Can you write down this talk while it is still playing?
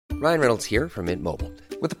Ryan Reynolds here from Mint Mobile.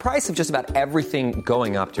 With the price of just about everything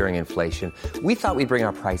going up during inflation, we thought we'd bring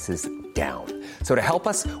our prices down. So to help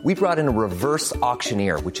us, we brought in a reverse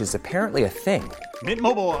auctioneer, which is apparently a thing. Mint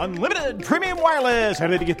Mobile Unlimited Premium Wireless. How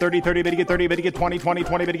to get 30, 30, bit to get 30, bit to get 20, 20,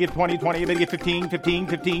 20, bit to get 20, 20, bit to get 15, 15,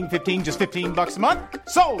 15, 15, just $15 a month?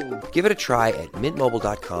 Sold! Give it a try at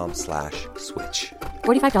mintmobile.com/switch.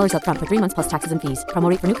 $45 up front for 3 months plus taxes and fees. Promo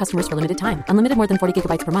rate for new customers for limited time. Unlimited more than 40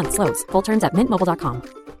 gigabytes per month. Slows full terms at mintmobile.com.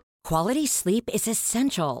 Quality sleep is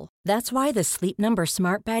essential. That's why the Sleep Number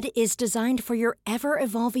Smart Bed is designed for your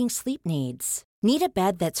ever-evolving sleep needs. Need a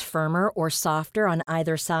bed that's firmer or softer on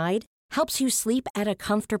either side? Helps you sleep at a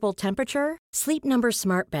comfortable temperature? Sleep Number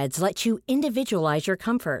Smart Beds let you individualize your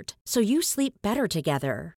comfort, so you sleep better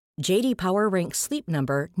together. J.D. Power ranks Sleep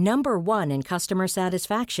Number number 1 in customer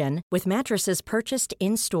satisfaction with mattresses purchased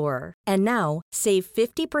in-store. And now, save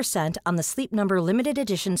 50% on the Sleep Number Limited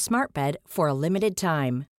Edition Smart Bed for a limited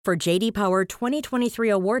time. For J.D. Power 2023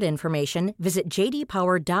 award information, visit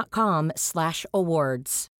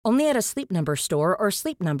jdpower.com/awards. Only at a Sleep Number store or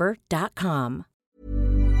sleepnumber.com.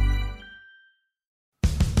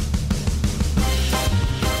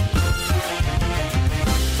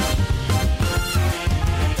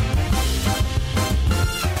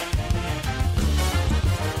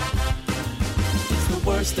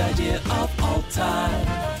 Worst idea of all time.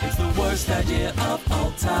 It's the worst idea of all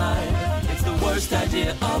time. It's the worst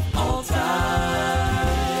idea of all time.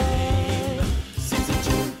 Season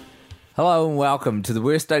 2. Hello and welcome to the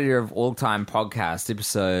Worst Idea of All Time podcast,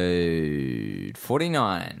 episode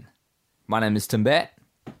 49. My name is Tim Batt.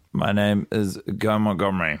 My name is Guy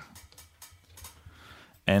Montgomery.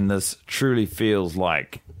 And this truly feels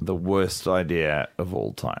like the worst idea of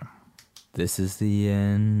all time. This is the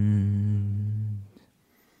end.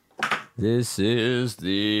 This is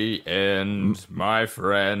the end, my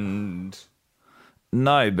friend.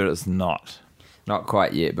 No, but it's not. Not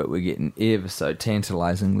quite yet, but we're getting ever so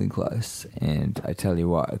tantalizingly close. And I tell you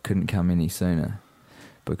what, it couldn't come any sooner.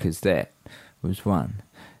 Because that was one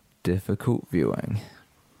difficult viewing.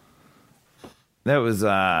 That was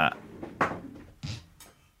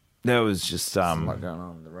just There's a lot going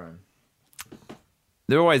on in the room.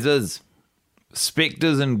 There always is.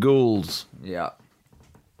 Specters and ghouls. Yeah.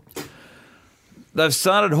 They've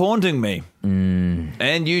started haunting me.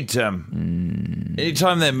 And you, Tim.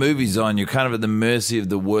 Anytime that movie's on, you're kind of at the mercy of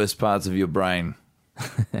the worst parts of your brain.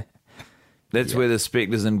 That's where the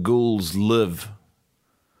specters and ghouls live.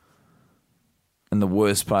 In the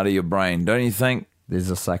worst part of your brain, don't you think? There's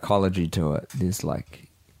a psychology to it. There's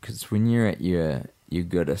because when you're at your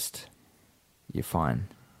goodest, you're fine.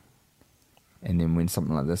 And then when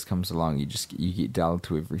something like this comes along, you get dull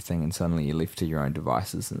to everything, and suddenly you're left to your own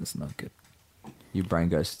devices, and it's not good. Your brain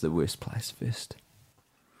goes to the worst place first.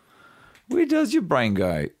 Where does your brain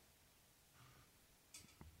go?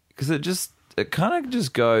 Because it kind of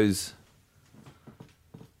just goes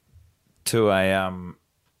to a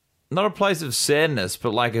not a place of sadness,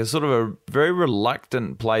 but like a sort of a very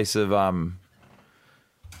reluctant place of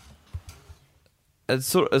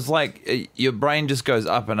it's like your brain just goes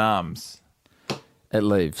up in arms. It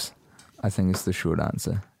leaves. I think it's the short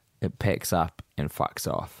answer. It packs up and fucks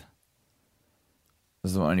off.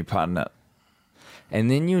 This is the only part in it. And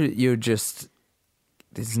then you're just...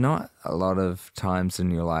 There's not a lot of times in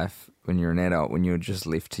your life when you're an adult when you're just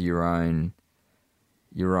left to your own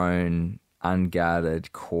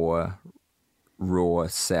unguarded, core, raw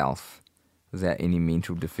self without any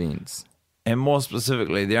mental defense. And more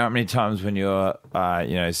specifically, there aren't many times when you're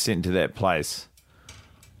sent to that place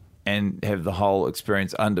and have the whole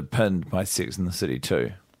experience underpinned by Sex and the City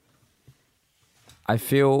 2. I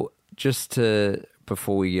feel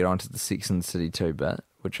before we get onto the Sex and the City 2 bit,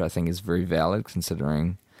 which I think is very valid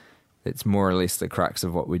considering it's more or less the crux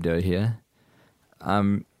of what we do here,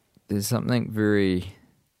 there's something very...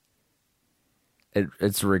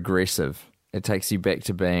 It's regressive. It takes you back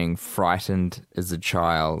to being frightened as a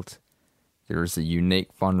child. There is a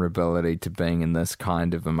unique vulnerability to being in this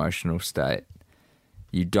kind of emotional state.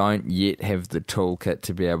 You don't yet have the toolkit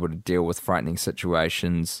to be able to deal with frightening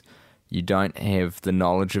situations. You don't have the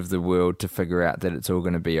knowledge of the world to figure out that it's all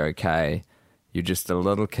going to be okay. You're just a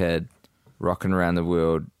little kid rocking around the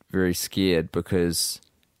world, very scared because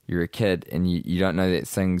you're a kid and you don't know that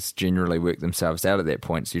things generally work themselves out at that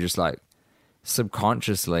point. So you're just like,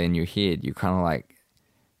 subconsciously in your head, you're kind of like,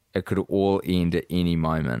 it could all end at any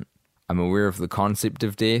moment. I'm aware of the concept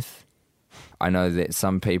of death. I know that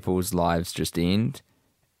some people's lives just end.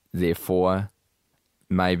 Therefore,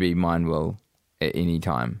 maybe mine will at any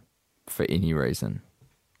time, for any reason.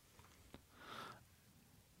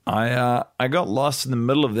 I got lost in the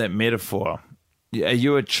middle of that metaphor Are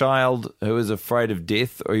you a child who is afraid of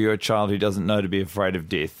death, or are you a child who doesn't know to be afraid of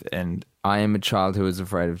death? And I am a child who is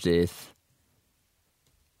afraid of death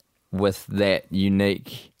with that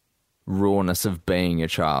unique rawness of being a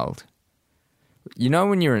child. You know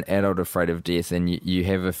when you're an adult afraid of death and you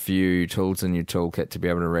have a few tools in your toolkit to be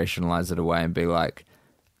able to rationalize it away and be like,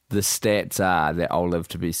 the stats are that I'll live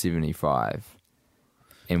to be 75.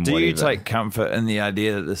 And do whatever. you take comfort in the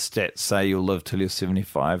idea that the stats say you'll live till you're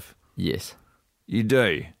 75? Yes. You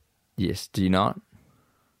do? Yes. Do you not?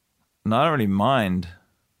 No, I don't really mind.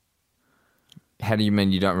 How do you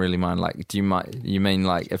mean you don't really mind? Like, you mean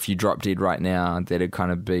like if you drop dead right now, that'd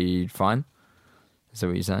kind of be fine? Is that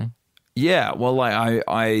what you're saying? Yeah, well, like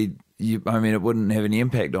I mean, it wouldn't have any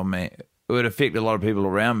impact on me. It would affect a lot of people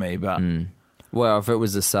around me, but Well, if it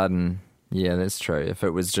was a sudden, yeah, that's true. If it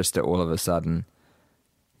was just all of a sudden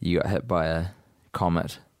you got hit by a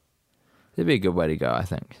comet, that'd be a good way to go, I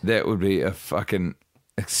think. that would be a fucking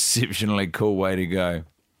exceptionally cool way to go.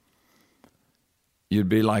 You'd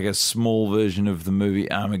be like a small version of the movie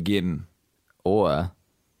Armageddon, Or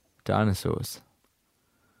dinosaurs.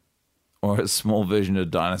 or a small version of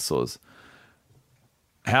dinosaurs.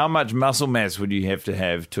 How much muscle mass would you have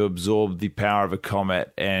to absorb the power of a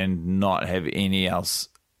comet and not have anyone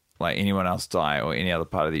else die or any other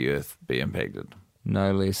part of the earth be impacted?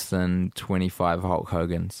 No less than 25 Hulk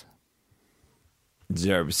Hogans.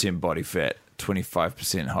 0% body fat,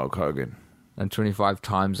 25% Hulk Hogan. And 25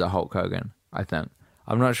 times a Hulk Hogan, I think.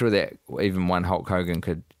 I'm not sure that even one Hulk Hogan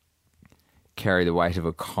could carry the weight of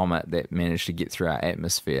a comet that managed to get through our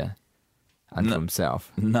atmosphere unto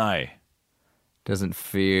himself. No. Doesn't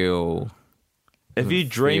feel... If you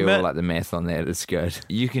dream feel it, like the math on that is good.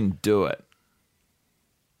 you can do it.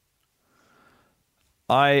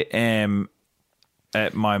 I am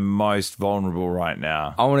at my most vulnerable right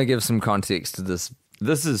now. I want to give some context to this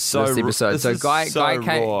This is so this episode. This So is guy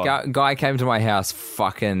raw. guy came to my house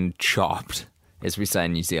fucking chopped, as we say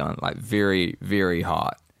in New Zealand, like very, very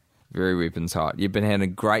hot. Very weapons hot. You've been having a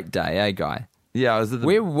great day, eh, Guy? Yeah, I was at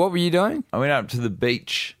the What were you doing? I went up to the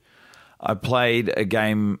beach. I played a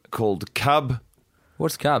game called Cub.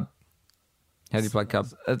 What's Cub? How do you play Cub?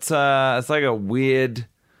 It's like a weird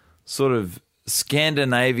sort of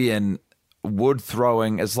Scandinavian wood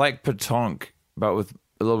throwing. It's like Petanque, but with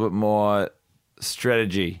a little bit more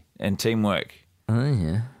strategy and teamwork. Oh,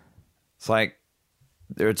 yeah. It's like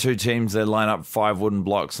there are two teams that line up 5 wooden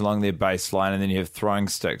blocks along their baseline, and then you have throwing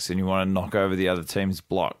sticks, and you want to knock over the other team's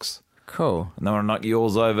blocks. Cool. And they want to knock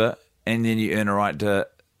yours over, and then you earn a right to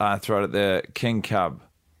throw it at the king cub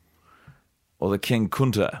or the king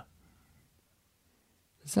kunta.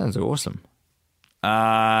 That sounds awesome.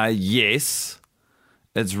 Yes.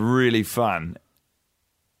 It's really fun.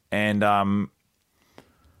 And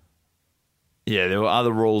yeah, there were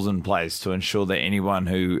other rules in place to ensure that anyone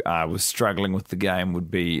who was struggling with the game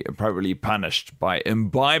would be appropriately punished by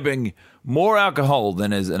imbibing more alcohol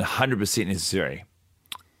than is 100% necessary.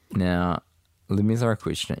 Now, let me throw a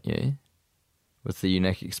question at you. With the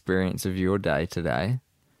unique experience of your day today,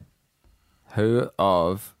 who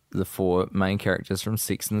of the 4 main characters from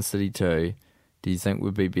Sex and the City 2 do you think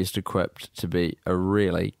would be best equipped to be a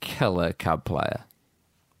really killer Cub player?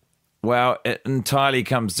 Well, it entirely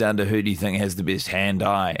comes down to who do you think has the best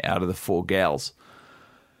hand-eye out of the 4 gals.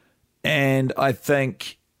 And I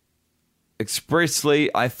think, expressly,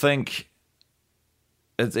 I think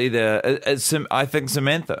it's I think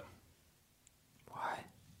Samantha. Why?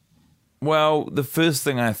 Well, the first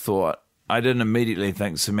thing I thought, I didn't immediately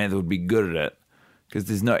think Samantha would be good at it because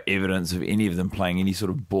there's no evidence of any of them playing any sort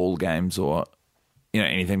of ball games or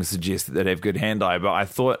anything to suggest that they'd have good hand-eye. But I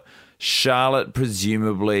thought Charlotte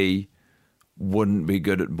presumably wouldn't be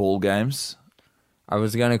good at ball games. I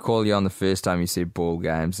was going to call you on the first time you said ball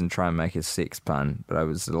games and try and make a sex pun, but I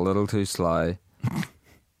was a little too slow.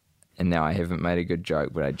 And now I haven't made a good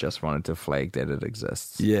joke, but I just wanted to flag that it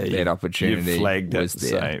exists. Yeah, that opportunity you flagged was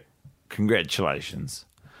it, there. so congratulations.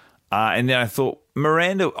 And then I thought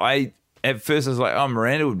Miranda. At first I was like, oh,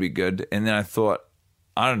 Miranda would be good, and then I thought,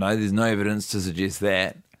 I don't know, there's no evidence to suggest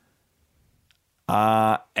that.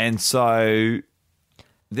 And so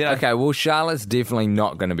then Okay, well, Charlotte's definitely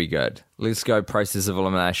not going to be good. Let's go process of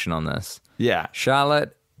elimination on this. yeah,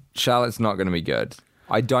 Charlotte's not going to be good.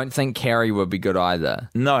 I don't think Carrie would be good either.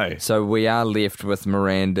 no, So we are left with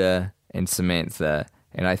Miranda and Samantha.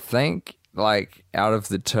 And I think, like, out of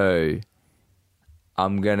the 2, I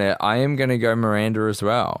am gonna go Miranda as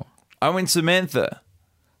well, I went Samantha.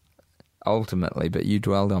 ultimately, but you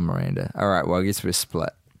dwelled on Miranda. All right, well, I guess we're split.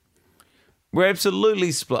 We're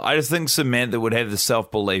absolutely split. I just think Samantha would have the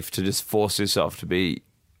self-belief to just force herself to be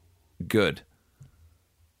good.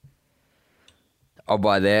 I'll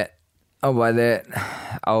buy that.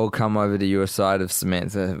 I'll come over to your side of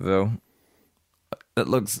Samanthaville. It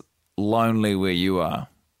looks lonely where you are.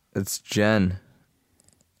 It's gin.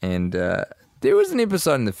 And there was an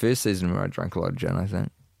episode in the first season where I drank a lot of gin, I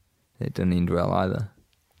think. It didn't end well either.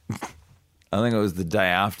 I think it was the day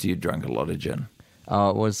after you drank a lot of gin. Oh,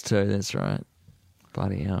 it was too, that's right.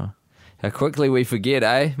 Bloody hell. How quickly we forget,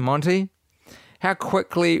 eh, Monty? How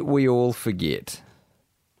quickly we all forget.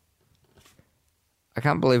 I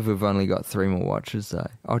can't believe we've only got 3 more watches, though.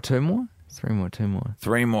 Oh, 2 more? 3 more, 2 more.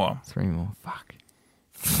 3 more. 3 more, fuck.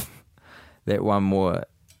 That 1 more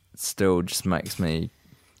still just makes me...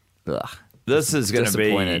 Ugh, this is going to be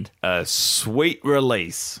disappointed. A sweet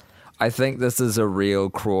release. I think this is a real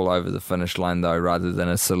crawl over the finish line, though, rather than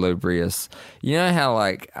a salubrious. You know how,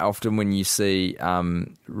 like, often when you see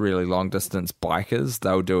really long-distance bikers,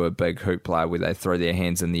 they'll do a big hoopla where they throw their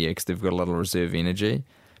hands in the air because they've got a little reserve energy.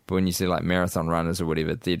 But when you see, like, marathon runners or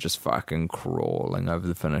whatever, they're just fucking crawling over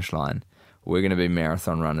the finish line. We're going to be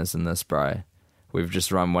marathon runners in this, bro. We've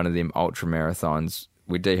just run one of them ultra marathons.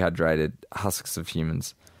 We dehydrated husks of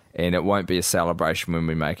humans. And it won't be a celebration when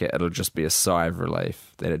we make it. It'll just be a sigh of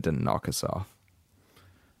relief that it didn't knock us off.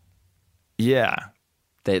 Yeah.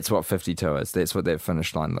 That's what 52 is. That's what that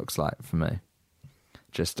finish line looks like for me.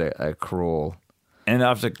 Just a crawl. And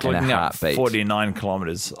after clicking up heartbeat. 49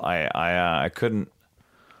 kilometers, I couldn't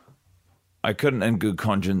in good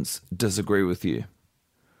conscience disagree with you.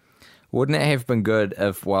 Wouldn't it have been good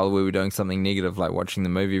if while we were doing something negative like watching the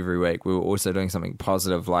movie every week, we were also doing something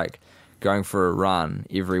positive like going for a run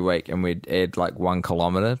every week, and we'd add like 1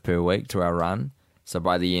 kilometer per week to our run. So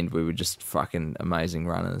by the end, we were just fucking amazing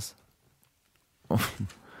runners.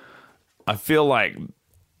 I feel like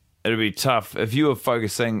it'd be tough if you were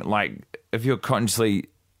focusing, like, if you're consciously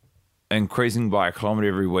increasing by 1 kilometer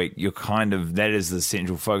every week, you're kind of, that is the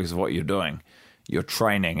central focus of what you're doing. You're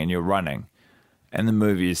training and you're running, and the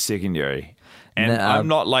movie is secondary. And No, I'm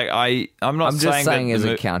not like, I'm not I'm just saying that as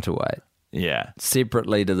a counterweight. Yeah.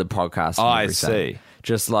 Separately to the podcast. And I everything. see.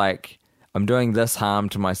 Just like I'm doing this harm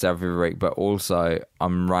to myself every week, but also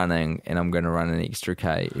I'm running and I'm going to run an extra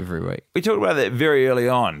K every week. We talked about that very early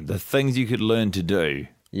on, the things you could learn to do.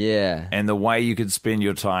 Yeah. And the way you could spend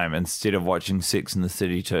your time instead of watching Sex and the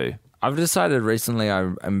City too. I've decided recently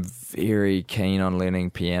I'm very keen on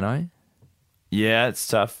learning piano. Yeah, it's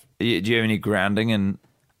tough. Do you have any grounding in...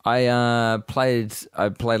 I played a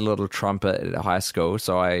little trumpet at high school,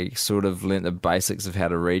 so I sort of learnt the basics of how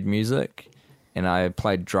to read music, and I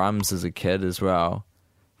played drums as a kid as well,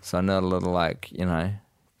 so I know a little, like, you know,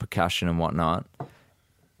 percussion and whatnot.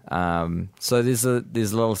 So there's a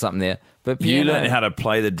little something there. But piano, You learned how to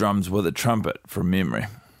play the drums with a trumpet from memory.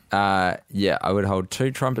 yeah, I would hold 2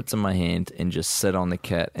 trumpets in my hand and just sit on the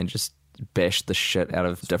kit and just bash the shit out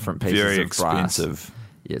of different pieces Very of brass. expensive.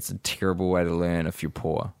 Yeah, it's a terrible way to learn if you're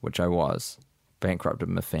poor, which I was. Bankrupted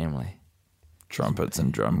my family. Trumpets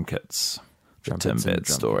and drum kits. The Trumpets Tim and Bad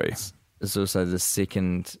drum story. kits. It's also the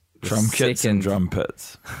second... Drum kits and drum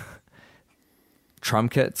pits. Drum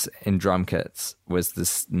Kits and Drum Kits was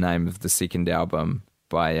the name of the second album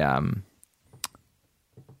by...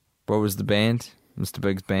 what was the band? Mr.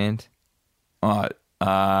 Big's band?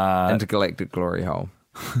 Intergalactic Glory Hole.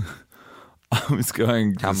 I was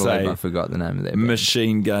going to Can't say believe I forgot the name of that band.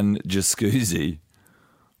 Machine Gun Jacuzzi,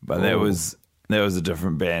 but that was a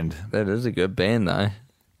different band. That is a good band, though.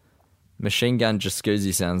 Machine Gun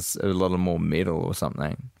Jacuzzi sounds a little more metal or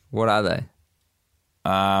something. What are they?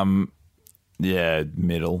 Yeah,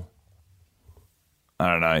 metal.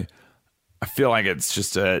 I don't know. I feel like it's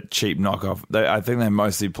just a cheap knockoff. I think they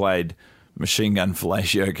mostly played Machine Gun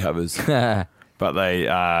Fellatio covers, but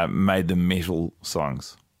they made the metal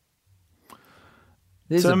songs.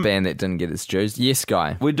 There's a band that didn't get its dues. Yes,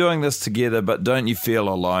 Guy. We're doing this together, but don't you feel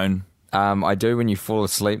alone? I do when you fall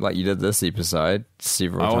asleep like you did this episode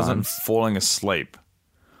several times. I wasn't falling asleep.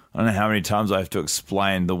 I don't know how many times I have to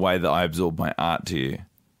explain the way that I absorb my art to you.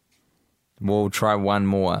 We'll try one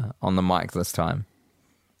more on the mic this time.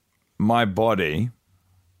 My body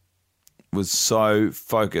was so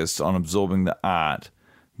focused on absorbing the art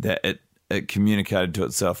that it communicated to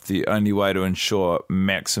itself the only way to ensure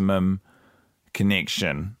maximum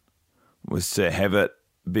connection was to have it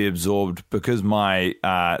be absorbed, because my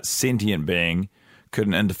sentient being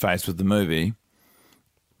couldn't interface with the movie.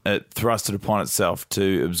 It thrust it upon itself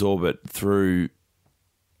to absorb it through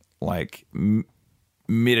like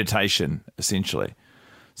meditation, essentially.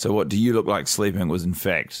 So what Do You Look Like Sleeping was in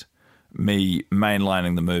fact me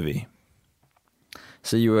mainlining the movie.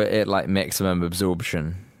 So you were at like maximum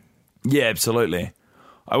absorption. Yeah, absolutely.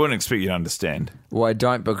 I wouldn't expect you to understand. Well, I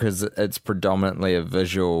don't, because it's predominantly a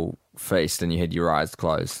visual feast and you had your eyes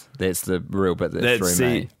closed. That's the real bit that threw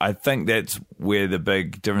me. I think that's where the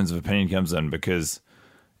big difference of opinion comes in, because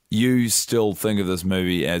you still think of this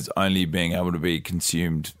movie as only being able to be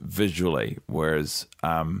consumed visually, whereas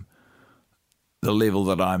the level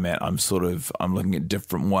that I'm at, I'm looking at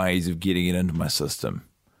different ways of getting it into my system,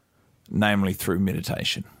 namely through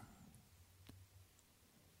meditation.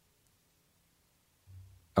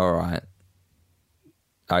 All right.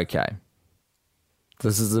 Okay.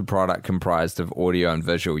 This is a product comprised of audio and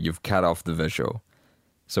visual. You've cut off the visual.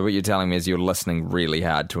 So what you're telling me is you're listening really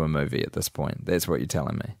hard to a movie at this point. That's what you're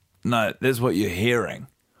telling me. No, that's what you're hearing.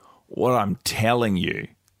 What I'm telling you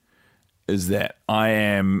is that I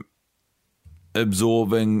am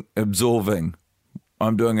absorbing.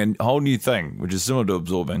 I'm doing a whole new thing, which is similar to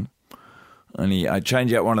absorbing. Only I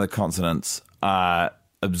change out one of the consonants,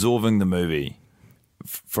 absorbing the movie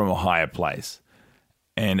from a higher place.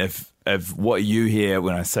 And if what you hear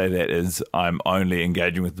when I say that is I'm only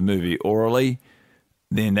engaging with the movie orally,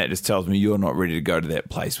 then that just tells me you're not ready to go to that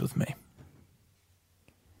place with me.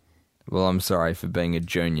 Well, I'm sorry for being a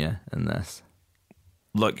junior in this.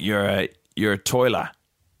 Look, you're a toiler.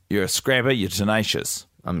 You're a scrapper. You're tenacious.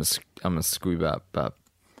 I'm a screw up, but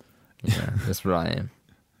yeah, that's what I am.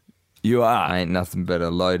 You are. I ain't nothing but a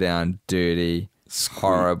low down, dirty,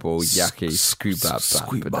 horrible, yucky screw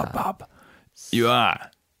up. You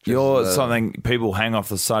are. You're something people hang off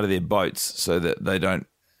the side of their boats so that they don't,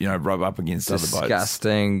 rub up against other boats.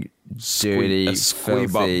 Disgusting, dirty,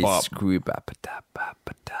 filthy screw up.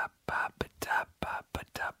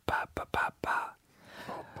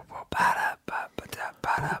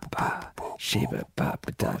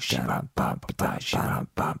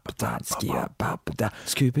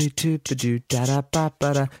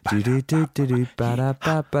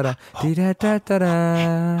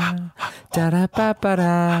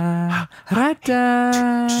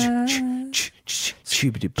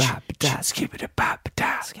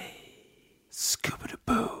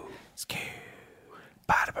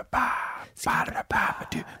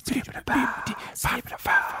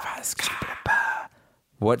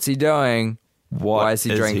 What's he doing? Why is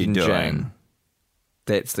he drinking gin?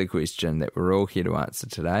 That's the question that we're all here to answer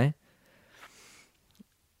today.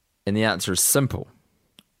 And the answer is simple.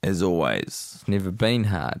 As always. It's never been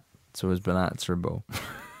hard. It's always been answerable.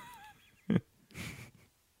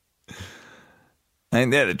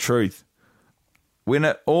 Ain't that the truth? When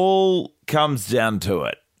it all comes down to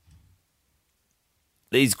it,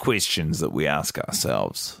 these questions that we ask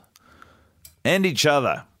ourselves and each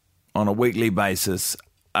other on a weekly basis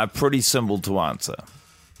are pretty simple to answer.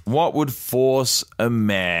 What would force a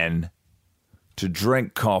man to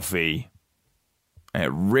drink coffee at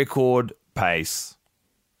record pace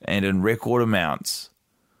and in record amounts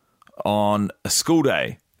on a school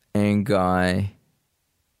day? And Guy,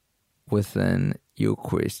 within your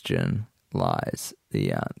question lies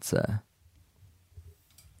the answer.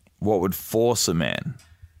 What would force a man?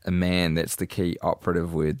 A man, that's the key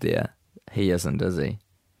operative word there. He isn't, is he?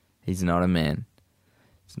 He's not a man.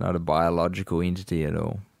 He's not a biological entity at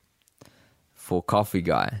all. For Coffee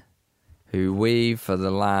Guy, who we, for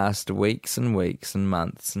the last weeks and weeks and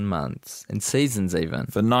months and seasons even.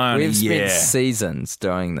 For 9 years. We've spent seasons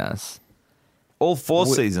doing this. All 4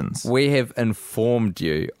 seasons. We have informed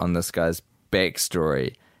you on this guy's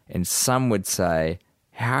backstory, and some would say,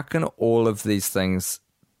 how can all of these things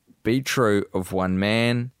be true of one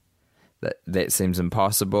man? That seems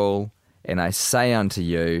impossible. And I say unto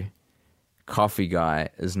you, Coffee Guy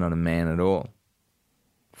is not a man at all,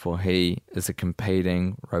 for he is a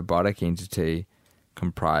competing robotic entity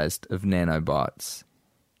comprised of nanobots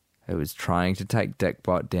who is trying to take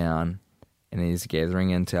Dickbot down, and he is gathering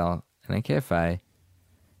intel in a cafe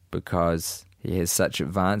because he has such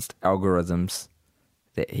advanced algorithms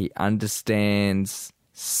that he understands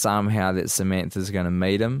somehow that Samantha's going to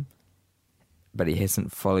meet him, but he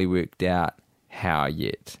hasn't fully worked out how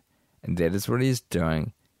yet. And that is what he's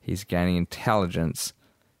doing. He's gaining intelligence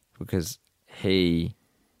because he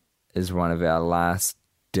is one of our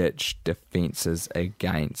last-ditch defenses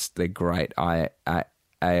against the great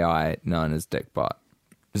AI known as Dickbot.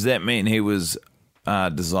 Does that mean he was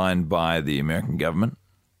designed by the American government?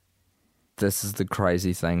 This is the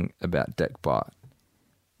crazy thing about Dickbot.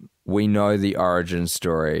 We know the origin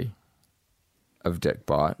story of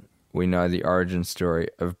Dickbot. We know the origin story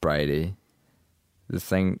of Brady. The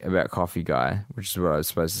thing about Coffee Guy, which is what I was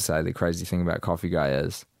supposed to say, the crazy thing about Coffee Guy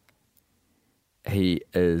is he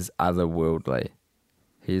is otherworldly.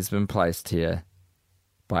 He has been placed here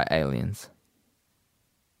by aliens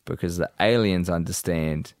because the aliens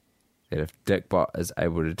understand that if Dickbot is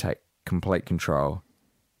able to take complete control,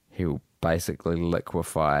 he will basically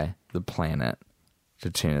liquefy the planet to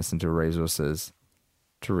turn us into resources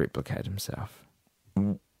to replicate himself.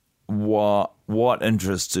 What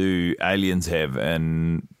interest do aliens have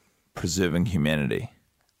in preserving humanity?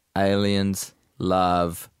 Aliens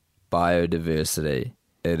love biodiversity.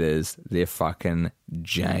 It is their fucking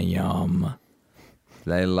jam.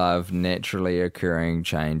 They love naturally occurring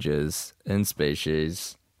changes in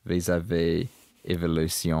species vis-a-vis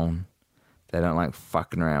evolution. They don't like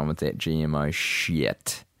fucking around with that GMO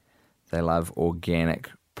shit. They love organic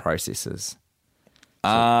processes.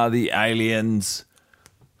 Are the aliens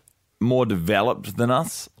more developed than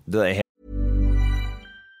us? Do they have...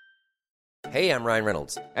 Hey, I'm Ryan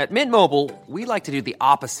Reynolds. At Mint Mobile, we like to do the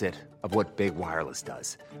opposite of what Big Wireless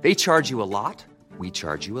does. They charge you a lot, we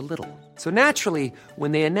charge you a little. So naturally,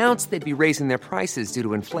 when they announced they'd be raising their prices due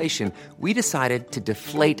to inflation, we decided to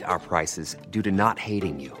deflate our prices due to not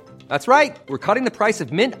hating you. That's right. We're cutting the price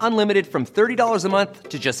of Mint Unlimited from $30 a month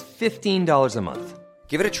to just $15 a month.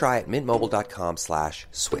 Give it a try at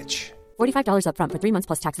mintmobile.com/switch. $45 up front for 3 months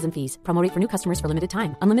plus taxes and fees. Promo rate for new customers for limited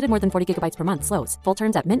time. Unlimited more than 40 gigabytes per month slows. Full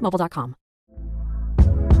terms at mintmobile.com.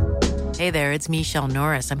 Hey there, it's Michelle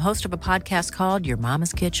Norris. I'm host of a podcast called Your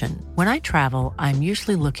Mama's Kitchen. When I travel, I'm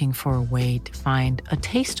usually looking for a way to find a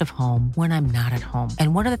taste of home when I'm not at home.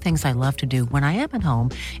 And one of the things I love to do when I am at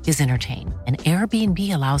home is entertain. And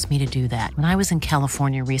Airbnb allows me to do that. When I was in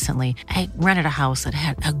California recently, I rented a house that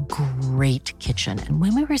had a great kitchen. And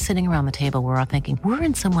when we were sitting around the table, we're all thinking, we're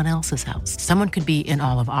in someone else's house. Someone could be in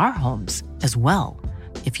all of our homes as well.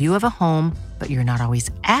 If you have a home, but you're not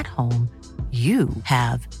always at home, you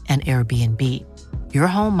have an Airbnb. Your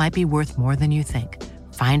home might be worth more than you think.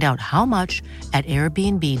 Find out how much at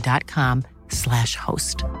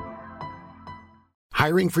airbnb.com/host.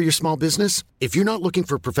 Hiring for your small business? If you're not looking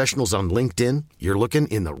for professionals on LinkedIn, you're looking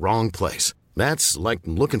in the wrong place. That's like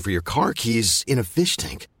looking for your car keys in a fish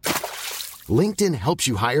tank. LinkedIn helps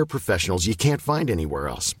you hire professionals you can't find anywhere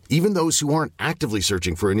else, even those who aren't actively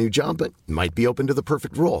searching for a new job but might be open to the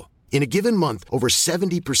perfect role. In a given month, over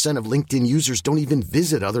 70% of LinkedIn users don't even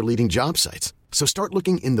visit other leading job sites. So start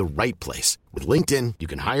looking in the right place. With LinkedIn, you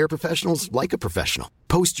can hire professionals like a professional.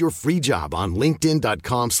 Post your free job on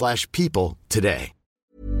linkedin.com/people today.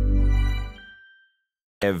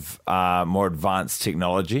 Have more advanced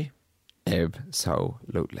technology?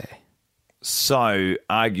 Absolutely. So,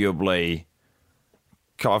 arguably,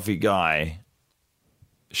 Coffee Guy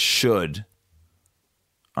should...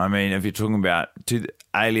 I mean, if you're talking about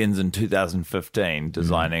aliens in 2015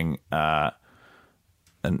 designing an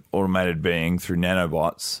automated being through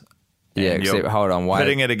nanobots. Yeah, except hold on, why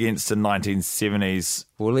pitting it against the 1970s?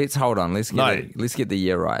 Well, let's hold on. Let's get the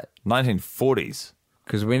year right. 1940s.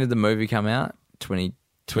 Because when did the movie come out?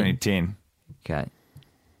 2010. Okay.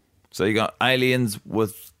 So you got aliens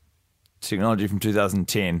with technology from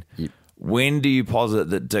 2010. Yep. When do you posit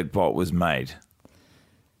that Dickbot was made?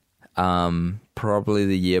 Probably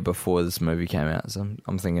the year before this movie came out. So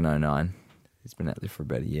I'm thinking 2009. He's been out there for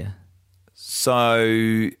about a year.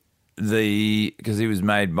 So because he was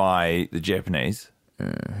made by the Japanese,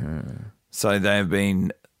 so they've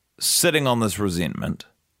been sitting on this resentment.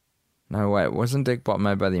 No, wait, wasn't Dickbot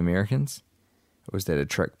made by the Americans? Or was that a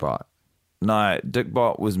trick bot? No,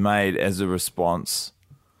 Dickbot was made as a response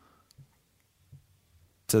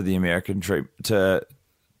to the American to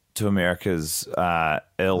America's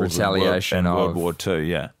ills retaliation in of World War II.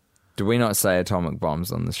 Yeah. Do we not say atomic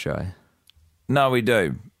bombs on this show? No, we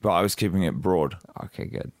do, but I was keeping it broad. Okay,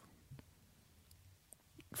 good.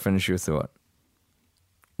 Finish your thought.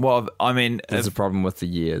 Well, I mean, there's a problem with the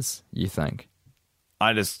years. You think?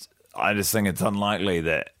 I just think it's unlikely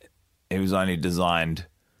that it was only designed.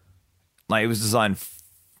 Like, it was designed,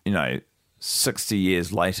 60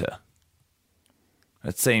 years later.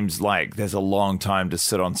 It seems like there's a long time to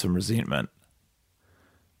sit on some resentment.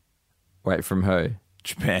 Wait, from who?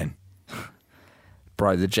 Japan.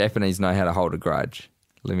 Bro, the Japanese know how to hold a grudge.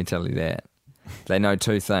 Let me tell you that. They know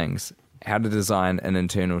two things. How to design an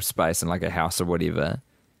internal space in like a house or whatever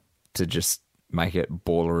to just make it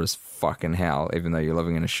baller as fucking hell, even though you're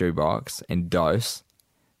living in a shoebox, and dose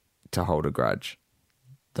to hold a grudge.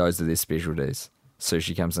 Those are their specialties.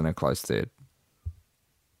 Sushi comes in a close third.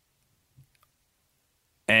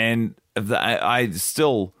 And if the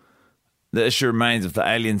issue remains, if the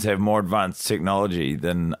aliens have more advanced technology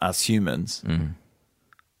than us humans,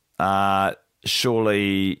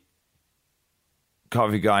 surely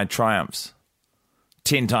Coffee Guy triumphs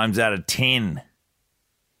 10 times out of 10.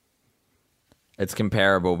 It's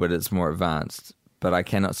comparable, but it's more advanced. But I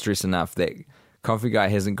cannot stress enough that Coffee Guy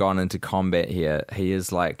hasn't gone into combat here. He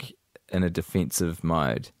is like in a defensive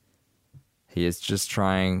mode. He is just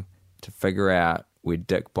trying to figure out where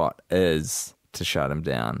Dickbot is to shut him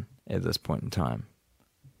down at this point in time.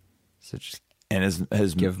 So just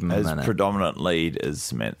his give him a minute. predominant lead is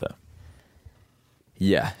Samantha.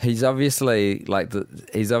 Yeah, he's obviously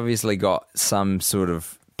he's obviously got some sort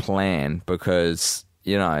of plan because,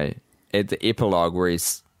 you know, at the epilogue where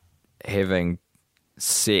he's having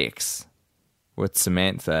sex with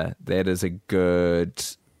Samantha, that is a good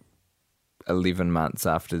 11 months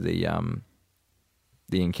after the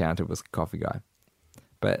encounter with the coffee guy.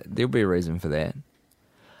 But there'll be a reason for that.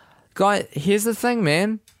 Guy, here's the thing,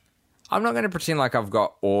 man. I'm not going to pretend like I've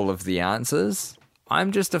got all of the answers.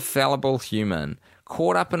 I'm just a fallible human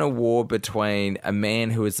caught up in a war between a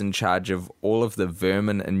man who is in charge of all of the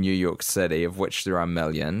vermin in New York City, of which there are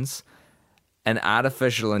millions, an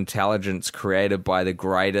artificial intelligence created by the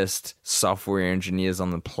greatest software engineers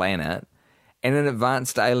on the planet, and an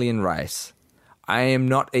advanced alien race. I am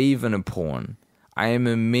not even a pawn. I am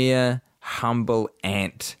a mere humble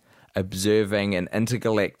ant observing an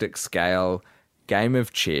intergalactic scale game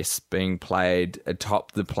of chess being played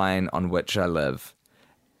atop the plane on which I live.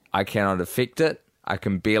 I cannot affect it, I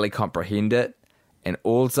can barely comprehend it, and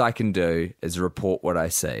all I can do is report what I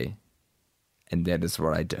see. And that is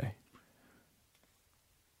what I do.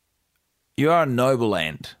 You are a noble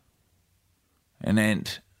ant. An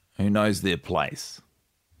ant who knows their place.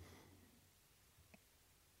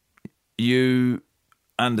 You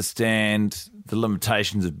understand the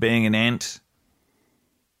limitations of being an ant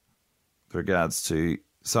with regards to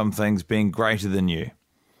some things being greater than you.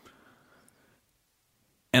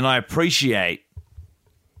 And I appreciate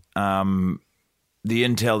the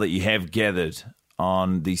intel that you have gathered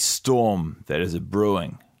on the storm that is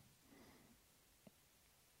a-brewing.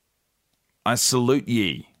 I salute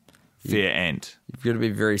ye, fair ant. You've got to be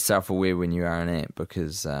very self-aware when you are an ant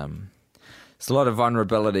because there's a lot of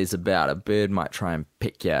vulnerabilities about. A bird might try and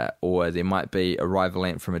pick you, or there might be a rival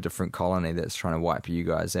ant from a different colony that's trying to wipe you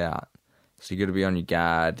guys out. So you've got to be on your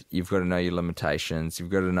guard. You've got to know your limitations. You've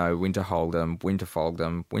got to know when to hold them, when to fold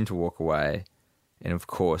them, when to walk away, and of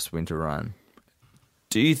course, when to run.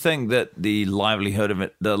 Do you think that the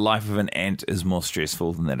life of an ant is more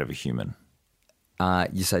stressful than that of a human?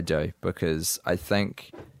 Yes, I do, because I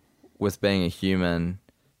think with being a human,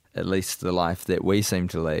 at least the life that we seem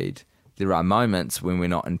to lead, there are moments when we're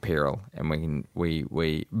not in peril, and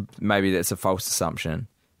we maybe that's a false assumption,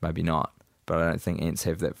 maybe not. But I don't think ants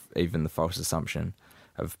have that, even the false assumption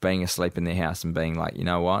of being asleep in their house and being like, you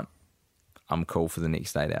know what, I'm cool for the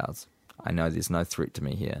next 8 hours. I know there's no threat to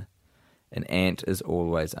me here. An ant is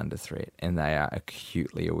always under threat, and they are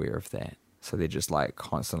acutely aware of that. So they're just like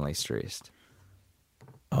constantly stressed.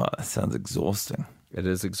 Oh, that sounds exhausting. It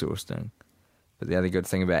is exhausting. But the other good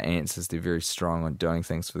thing about ants is they're very strong on doing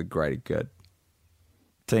things for the greater good.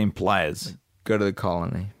 Team players. Good of the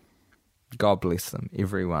colony. God bless them,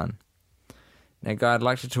 everyone. Now, Guy, I'd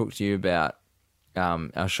like to talk to you about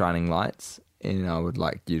our shining lights, and I would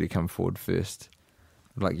like you to come forward first.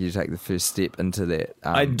 I'd like you to take the first step into that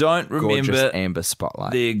I don't remember amber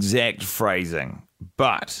spotlight. The exact phrasing,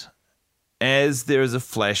 but as there is a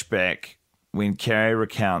flashback when Carrie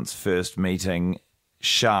recounts first meeting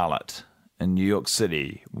Charlotte in New York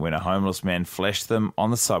City when a homeless man flashed them on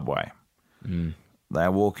the subway. They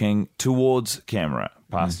are walking towards camera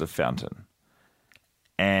past a fountain.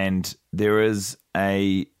 And there is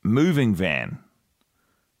a moving van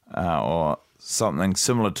or something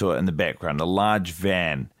similar to it in the background, a large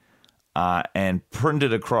van, and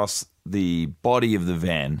printed across the body of the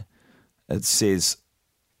van, it says,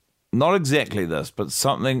 not exactly this, but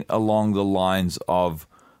something along the lines of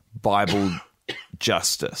Bible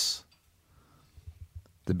justice.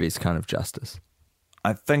 The best kind of justice.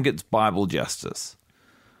 I think it's Bible justice.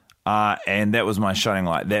 And that was my shining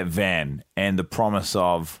light, that van, and the promise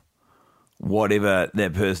of whatever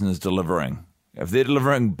that person is delivering. If they're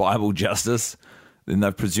delivering Bible justice, then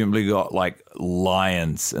they've presumably got like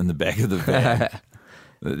lions in the back of the van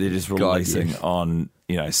that they're just releasing on,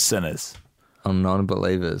 sinners. On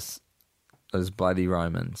non-believers. Those bloody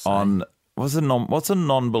Romans. On what's a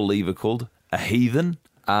non-believer called? A heathen?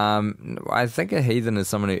 I think a heathen is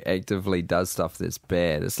someone who actively does stuff that's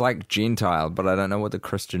bad. It's like Gentile, but I don't know what the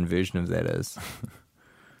Christian version of that is.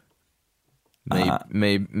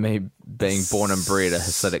 Me being born and bred a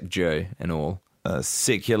Hasidic Jew and all. A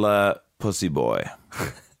secular pussy boy.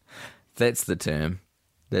 That's the term.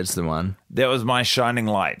 That's the one. That was my shining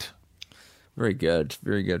light. Very good.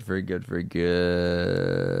 Very good. Very good. Very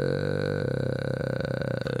good.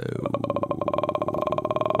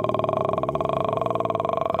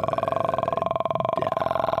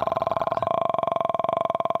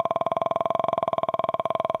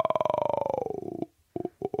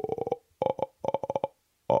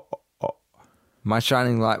 My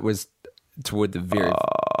shining light was toward the very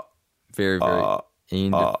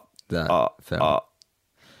end of the film.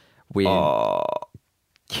 When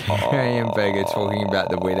Carrie and Big are talking about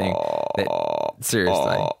the wedding.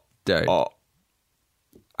 Seriously, dude.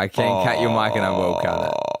 I can cut your mic and I will cut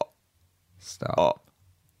it. Stop.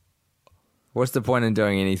 What's the point in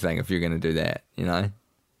doing anything if you're going to do that, you know?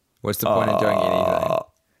 What's the point in doing anything?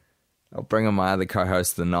 I'll bring on my other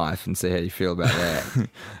co-host, The Knife, and see how you feel about that.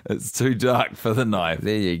 It's too dark for The Knife.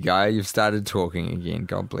 There you go. You've started talking again.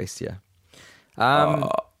 God bless you.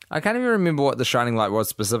 I can't even remember what the shining light was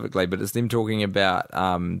specifically, but it's them talking about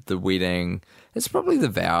the wedding. It's probably the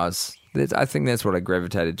vows. I think that's what I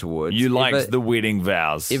gravitated towards. You liked the wedding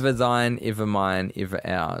vows. Ever thine, ever mine, ever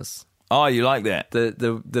ours. Oh, you like that?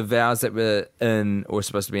 The vows that were in, or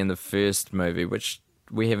supposed to be in the first movie, which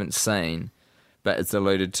we haven't seen, but it's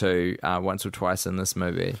alluded to once or twice in this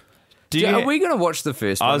movie. Are we going to watch the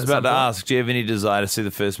first one? I was about to ask, do you have any desire to see the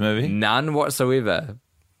first movie? None whatsoever.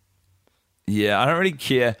 Yeah, I don't really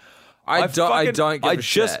care. I don't give a shit. I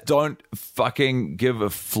just don't fucking give a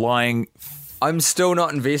flying I'm still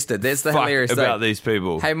not invested. That's the hilarious thing about these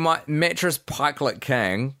people. Hey, my mattress Pikelet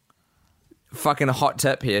King, fucking hot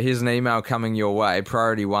tip here. Here's an email coming your way.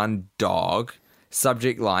 Priority 1, dog.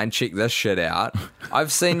 Subject line, check this shit out.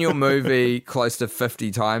 I've seen your movie close to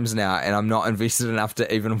 50 times now, and I'm not invested enough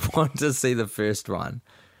to even want to see the first one.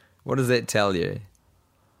 What does that tell you?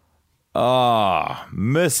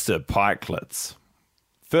 Mr. Pikelets.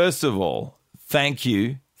 First of all, thank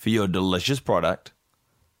you for your delicious product,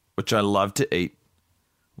 which I love to eat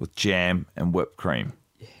with jam and whipped cream.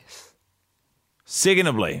 Yes.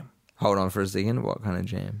 Secondly, hold on for a second. What kind of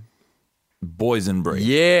jam? Boysenberry.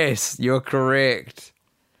 Yes, you're correct.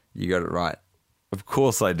 You got it right. Of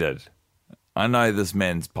course I did. I know this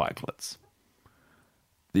man's Pikelets.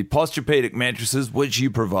 The Posturepedic mattresses which you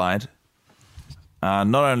provide are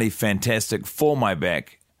not only fantastic for my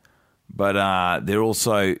back, but they're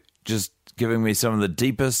also just giving me some of the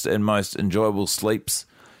deepest and most enjoyable sleeps.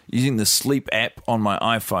 Using the sleep app on my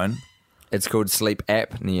iPhone. It's called sleep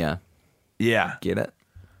apnea. Yeah. Get it?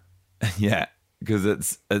 Yeah, because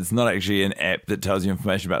it's not actually an app that tells you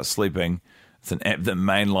information about sleeping. It's an app that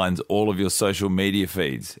mainlines all of your social media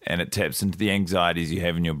feeds, and it taps into the anxieties you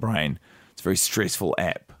have in your brain. It's a very stressful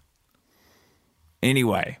app.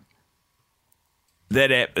 Anyway,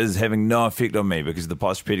 that app is having no effect on me because of the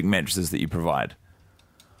Posturepedic mattresses that you provide.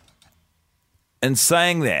 In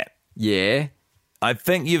saying that, yeah, I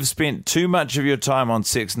think you've spent too much of your time on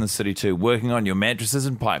Sex and the City 2 working on your mattresses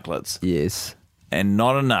and pikelets. Yes. And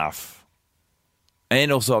not enough.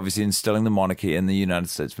 And also, obviously, instilling the monarchy in the United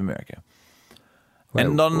States of America. Wait,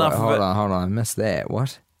 and not enough hold of it. Hold on. I missed that.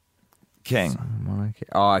 What? King. Monarchy.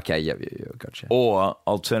 Oh, okay. Yep. Gotcha. Or,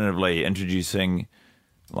 alternatively, introducing,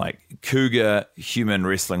 like, cougar human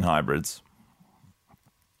wrestling hybrids.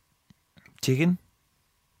 Chicken?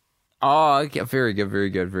 Oh, okay. Very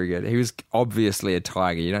good. He was obviously a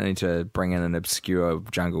tiger. You don't need to bring in an obscure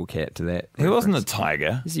jungle cat to that. He wasn't a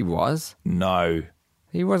tiger. Yes, he was. No.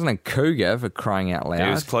 He wasn't a cougar, for crying out loud. He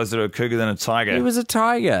was closer to a cougar than a tiger. He was a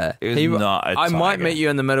tiger. He was not a tiger. I might meet you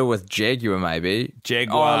in the middle with jaguar, maybe.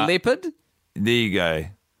 Jaguar. Oh, leopard? There you go.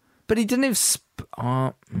 But he didn't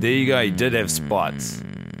have... There you go. He did have spots.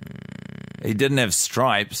 He didn't have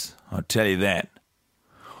stripes. I'll tell you that.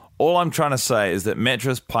 All I'm trying to say is that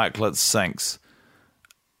Mattress Pikelet Sinks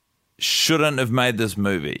shouldn't have made this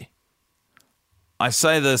movie. I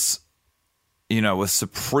say this, with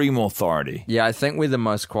supreme authority. Yeah, I think we're the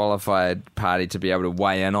most qualified party to be able to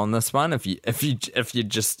weigh in on this one. If you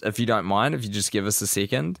don't mind, if you just give us a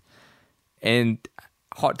second. And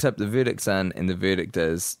hot tip, the verdict's in, and the verdict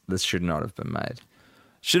is this should not have been made.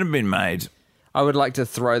 Should have been made. I would like to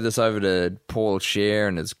throw this over to Paul Scheer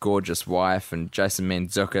and his gorgeous wife and Jason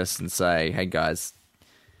Mantzoukas and say, hey guys,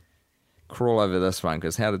 crawl over this one,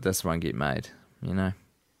 because how did this one get made?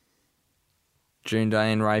 June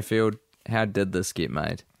Day and Rayfield, how did this get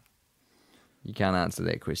made? You can't answer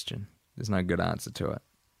that question. There's no good answer to it.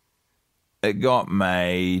 It got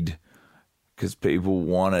made because people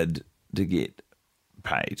wanted to get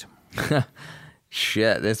paid.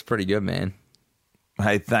 Shit, that's pretty good, man.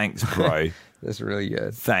 Hey, thanks, bro. That's really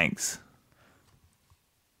good. Thanks.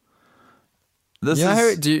 This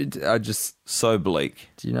is so bleak.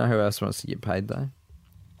 Do you know who else wants to get paid, though?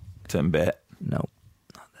 Tim Bat. Nope.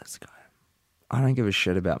 Not this guy. I don't give a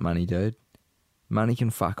shit about money, dude. Money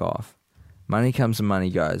can fuck off. Money comes and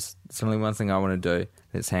money goes. It's only one thing I want to do.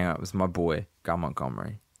 Let's hang out with my boy, Guy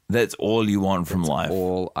Montgomery. That's all you want from life.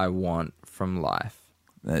 All I want from life.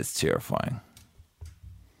 That's terrifying.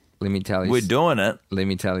 Let me tell you. We're doing it. Let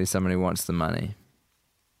me tell you someone who wants the money.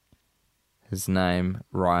 His name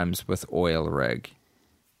rhymes with oil rig.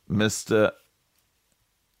 Mr.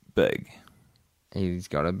 Big. He's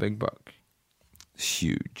got a big book.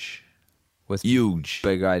 Huge. With huge.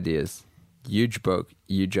 Big ideas. Huge book,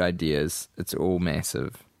 huge ideas. It's all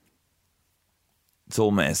massive. It's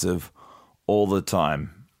all massive all the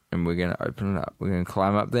time. And we're going to open it up. We're going to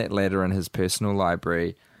climb up that ladder in his personal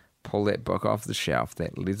library, pull that book off the shelf,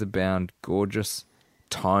 that leather-bound, gorgeous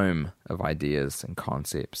tome of ideas and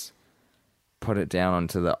concepts. Put it down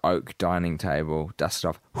onto the oak dining table, dust it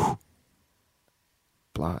off.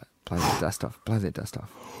 Blow it. Blow that dust off. Blow that dust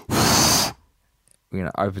off. We're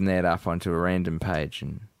going to open that up onto a random page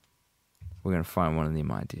and we're going to find one of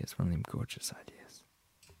them ideas, one of them gorgeous ideas.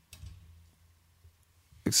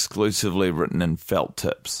 Exclusively written in felt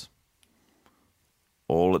tips.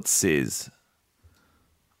 All it says,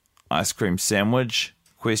 ice cream sandwich, ?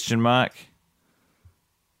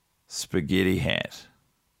 Spaghetti hat.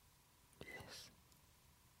 Yes.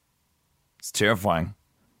 It's terrifying.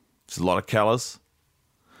 It's a lot of colours.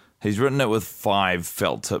 He's written it with 5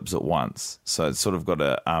 felt tips at once, so it's sort of got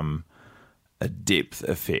a depth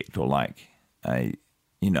effect, or like a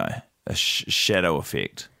shadow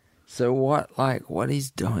effect. So what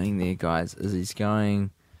he's doing there, guys, is he's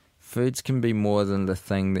going, foods can be more than the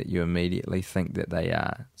thing that you immediately think that they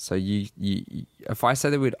are. So you if I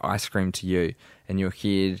say the word ice cream to you, in your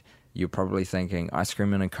head, you're probably thinking ice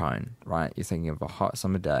cream in a cone, right? You're thinking of a hot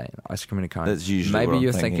summer day, ice cream in a cone. That's usually maybe what I'm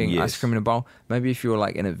you're thinking, ice cream in a bowl. Maybe if you're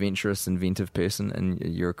like an adventurous, inventive person and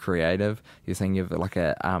you're creative, you're thinking of like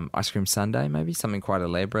a ice cream sundae, maybe something quite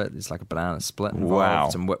elaborate. There's like a banana split involved, Wow.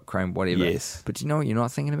 some whipped cream, whatever. Yes. But do you know what you're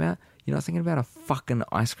not thinking about? You're not thinking about a fucking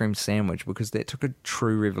ice cream sandwich, because that took a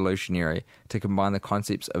true revolutionary to combine the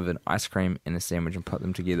concepts of an ice cream and a sandwich and put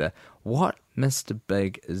them together. What Mr.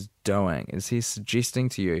 Big is doing is he's suggesting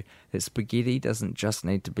to you that spaghetti doesn't just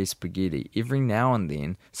need to be spaghetti. Every now and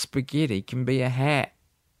then, spaghetti can be a hat.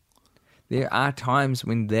 There are times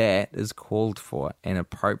when that is called for and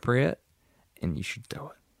appropriate, and you should do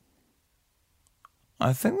it.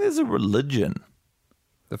 I think there's a religion.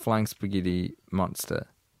 The flying spaghetti monster.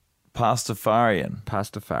 Pastafarian.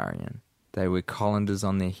 They wear colanders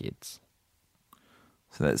on their heads.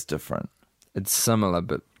 So that's different. It's similar,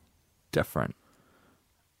 but different.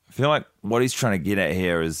 I feel like what he's trying to get at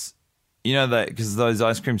here is, that because those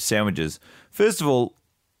ice cream sandwiches, first of all,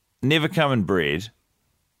 never come in bread.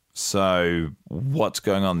 So what's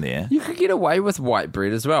going on there? You could get away with white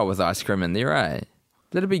bread as well with ice cream in there, eh?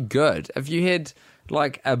 That'd be good. If you had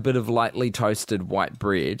like a bit of lightly toasted white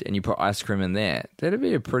bread and you put ice cream in there, that'd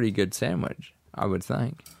be a pretty good sandwich, I would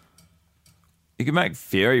think. You can make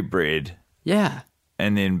fairy bread. Yeah.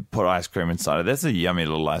 And then put ice cream inside it. That's a yummy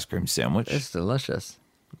little ice cream sandwich. It's delicious.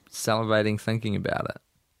 Salivating thinking about it.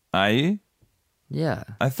 Are you? Yeah.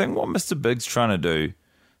 I think what Mr. Big's trying to do,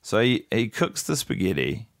 so he cooks the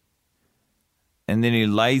spaghetti and then he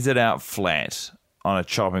lays it out flat on a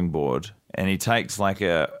chopping board, and he takes like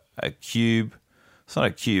a cube. It's not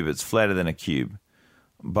a cube, it's flatter than a cube,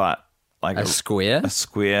 but like a square? A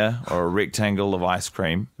square or a rectangle of ice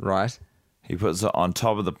cream. Right. He puts it on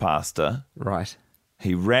top of the pasta. Right.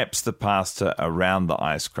 He wraps the pasta around the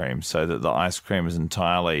ice cream so that the ice cream is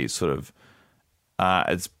entirely sort of,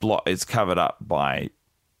 it's covered up by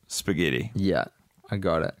spaghetti. Yeah, I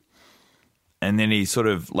got it. And then he sort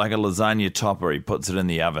of, like a lasagna topper, he puts it in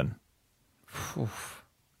the oven. Oof,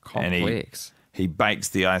 complex. And he bakes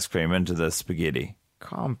the ice cream into the spaghetti.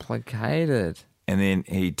 Complicated. And then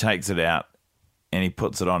he takes it out and he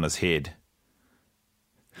puts it on his head.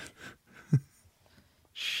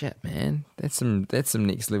 Shit, man. That's some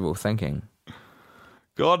next level thinking.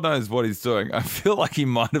 God knows what he's doing. I feel like he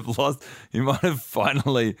might have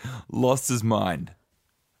finally lost his mind.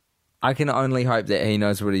 I can only hope that he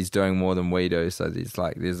knows what he's doing more than we do. So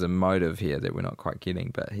there's a motive here that we're not quite getting,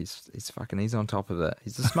 but he's on top of it.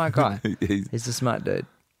 He's a smart guy. He's a smart dude.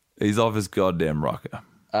 He's off his goddamn rocker.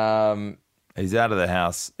 He's out of the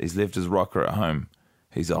house. He's left his rocker at home.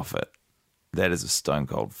 He's off it. That is a stone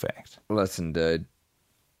cold fact. Listen, dude.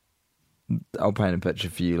 I'll paint a picture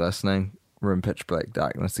for you listening. We're in pitch black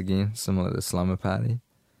darkness again, similar to Slumber Party.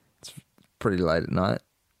 It's pretty late at night.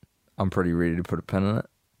 I'm pretty ready to put a pin in it.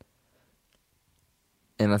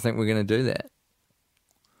 And I think we're going to do that.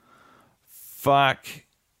 Fuck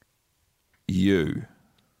you.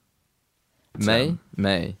 Me?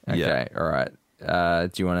 Okay, yeah. All right.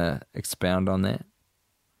 Do you want to expound on that?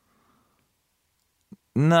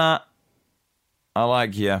 Nah. I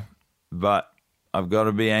like you, but I've got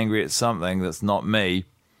to be angry at something that's not me.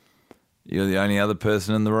 You're the only other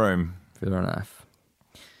person in the room. Fair enough.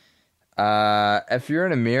 If you're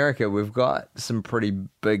in America, we've got some pretty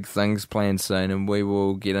big things planned soon, and we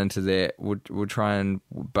will get into that. We'll try and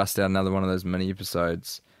bust out another one of those mini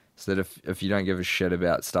episodes, so that if you don't give a shit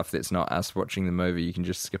about stuff that's not us watching the movie, you can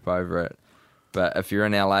just skip over it. But if you're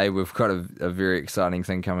in LA, we've got a very exciting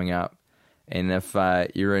thing coming up. And if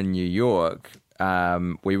you're in New York,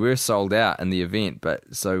 we were sold out in the event,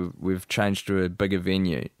 but so we've changed to a bigger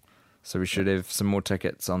venue. So we should have some more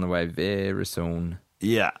tickets on the way very soon.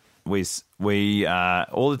 Yeah, we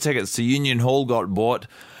all the tickets to Union Hall got bought,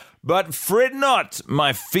 but fret not,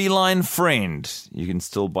 my feline friend. You can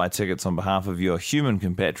still buy tickets on behalf of your human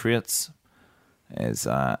compatriots. As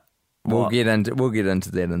we'll get into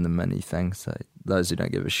that in the mini thing. So those who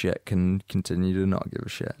don't give a shit can continue to not give a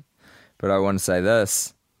shit. But I want to say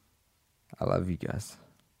this: I love you guys.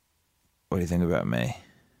 What do you think about me?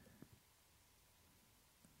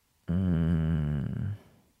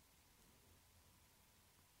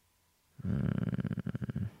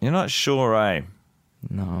 You're not sure, eh?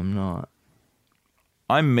 No, I'm not.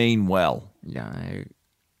 I mean well. Yeah,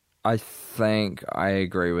 I think I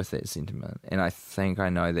agree with that sentiment, and I think I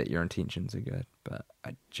know that your intentions are good, but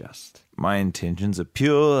my intentions are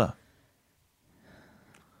pure.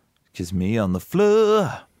 Kiss me on the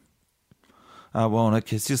floor. I want to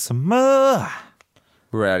kiss you some more.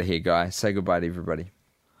 We're out of here, guys. Say goodbye to everybody.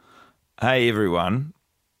 Hey, everyone.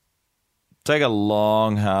 Take a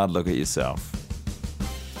long, hard look at yourself.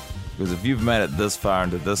 Because if you've made it this far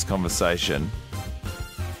into this conversation,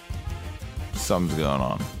 something's going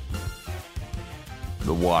on.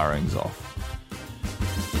 The wiring's off.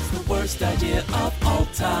 It's the worst idea of all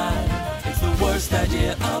time. It's the worst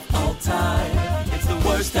idea of all time. It's the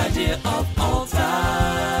worst idea of all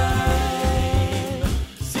time.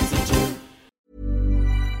 Season 2.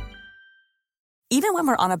 Even when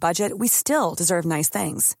we're on a budget, we still deserve nice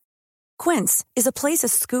things. Quince is a place to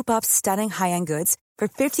scoop up stunning high-end goods for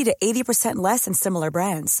 50 to 80% less than similar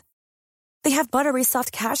brands. They have buttery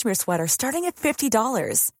soft cashmere sweaters starting at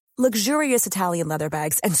 $50, luxurious Italian leather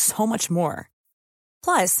bags, and so much more.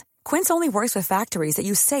 Plus, Quince only works with factories that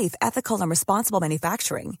use safe, ethical, and responsible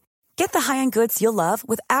manufacturing. Get the high-end goods you'll love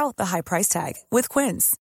without the high price tag with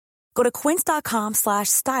Quince. Go to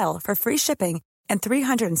quince.com/style for free shipping and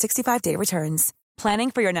 365-day returns.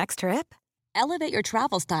 Planning for your next trip? Elevate your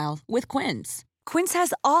travel style with Quince. Quince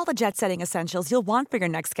has all the jet-setting essentials you'll want for your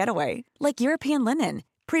next getaway, like European linen,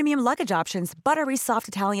 premium luggage options, buttery soft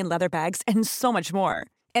Italian leather bags, and so much more.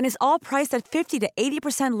 And is all priced at 50 to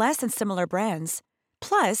 80% less than similar brands.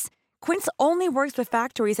 Plus, Quince only works with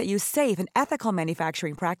factories that use safe and ethical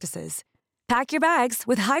manufacturing practices. Pack your bags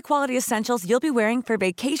with high-quality essentials you'll be wearing for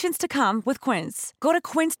vacations to come with Quince. Go to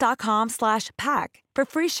quince.com/pack for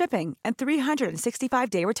free shipping and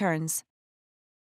 365-day returns.